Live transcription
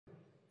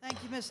Thank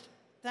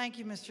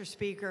you, Mr.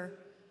 Speaker.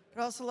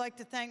 I'd also like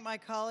to thank my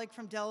colleague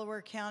from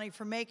Delaware County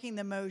for making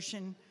the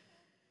motion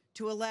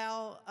to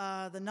allow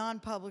the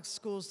non-public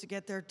schools to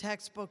get their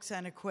textbooks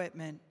and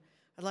equipment.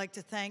 I'd like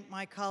to thank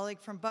my colleague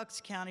from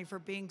Bucks County for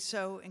being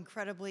so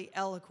incredibly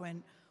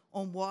eloquent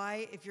on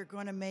why, if you're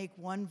going to make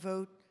one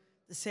vote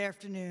this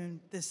afternoon,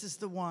 this is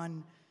the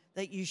one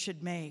that you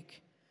should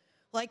make.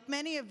 Like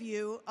many of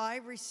you, I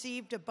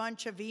received a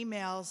bunch of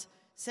emails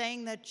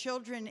saying that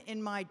children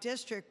in my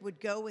district would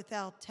go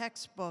without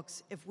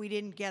textbooks if we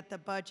didn't get the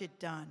budget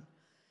done.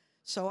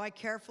 So I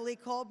carefully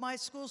called my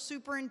school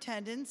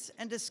superintendents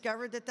and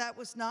discovered that that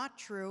was not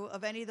true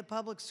of any of the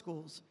public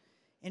schools.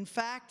 In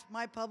fact,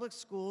 my public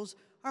schools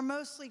are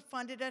mostly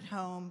funded at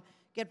home,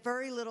 get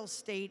very little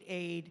state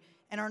aid,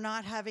 and are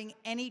not having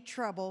any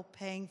trouble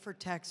paying for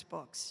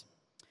textbooks.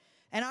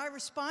 And I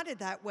responded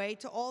that way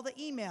to all the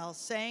emails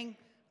saying,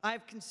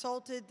 I've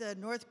consulted the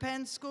North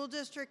Penn School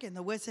District and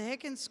the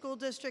Wissahickon School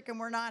District, and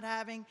we're not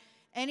having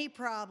any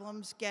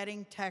problems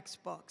getting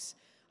textbooks.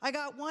 I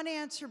got one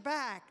answer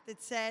back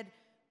that said,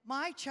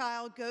 my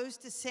child goes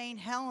to St.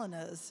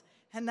 Helena's,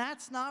 and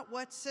that's not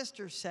what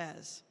Sister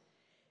says.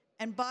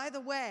 And by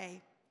the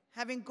way,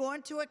 having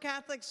gone to a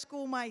Catholic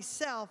school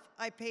myself,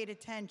 I paid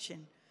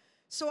attention.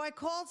 So I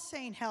called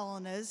St.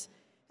 Helena's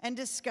and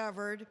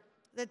discovered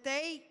that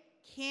they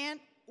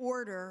can't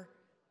order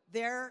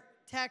their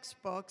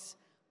textbooks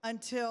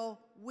until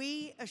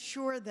we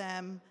assure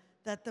them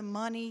that the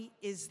money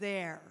is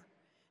there,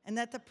 and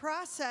that the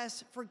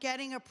process for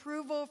getting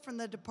approval from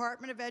the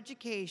Department of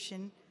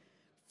Education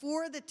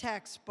for the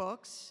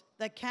textbooks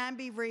that can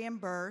be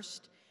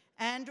reimbursed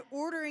and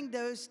ordering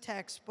those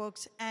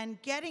textbooks and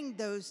getting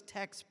those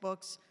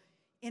textbooks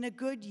in a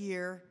good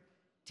year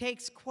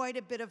takes quite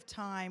a bit of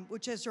time,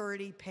 which has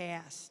already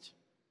passed.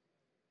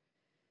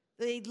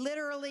 They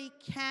literally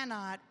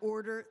cannot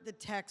order the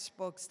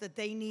textbooks that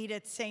they need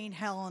at St.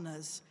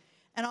 Helena's.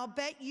 And I'll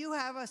bet you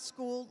have a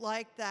school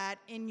like that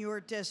in your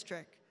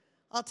district.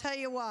 I'll tell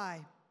you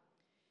why.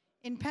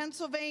 In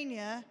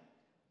Pennsylvania,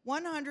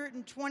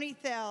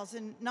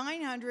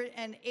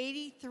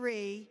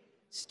 120,983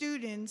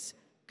 students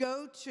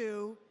go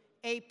to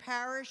a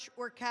parish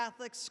or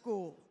Catholic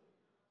school.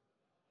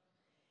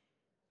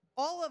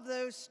 All of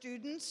those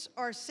students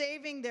are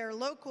saving their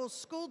local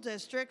school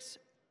districts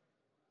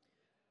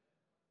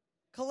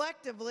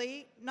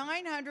collectively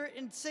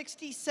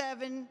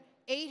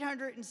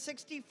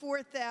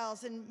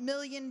 $864,000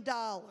 million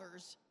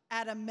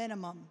at a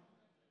minimum.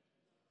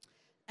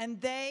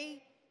 And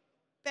they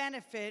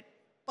benefit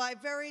by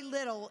very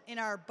little in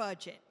our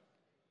budget.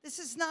 This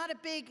is not a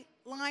big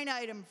line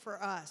item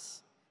for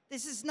us.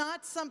 This is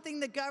not something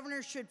the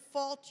governor should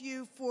fault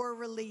you for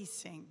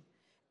releasing.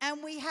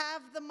 And we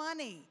have the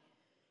money.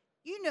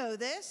 You know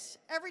this.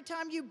 Every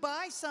time you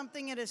buy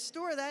something at a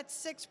store, that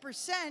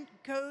 6%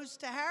 goes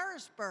to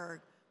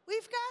Harrisburg.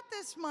 We've got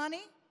this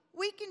money.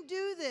 We can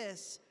do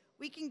this.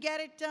 We can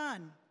get it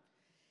done.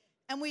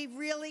 And we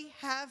really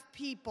have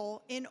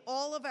people in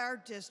all of our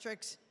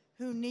districts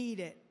who need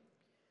it.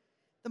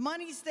 The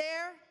money's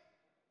there.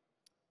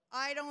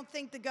 I don't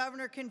think the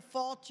governor can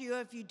fault you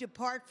if you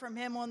depart from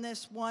him on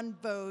this one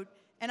vote.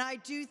 And I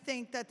do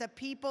think that the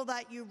people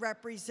that you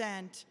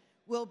represent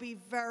will be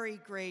very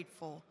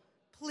grateful.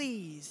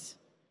 Please,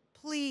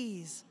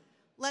 please,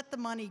 let the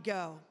money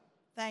go.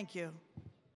 Thank you.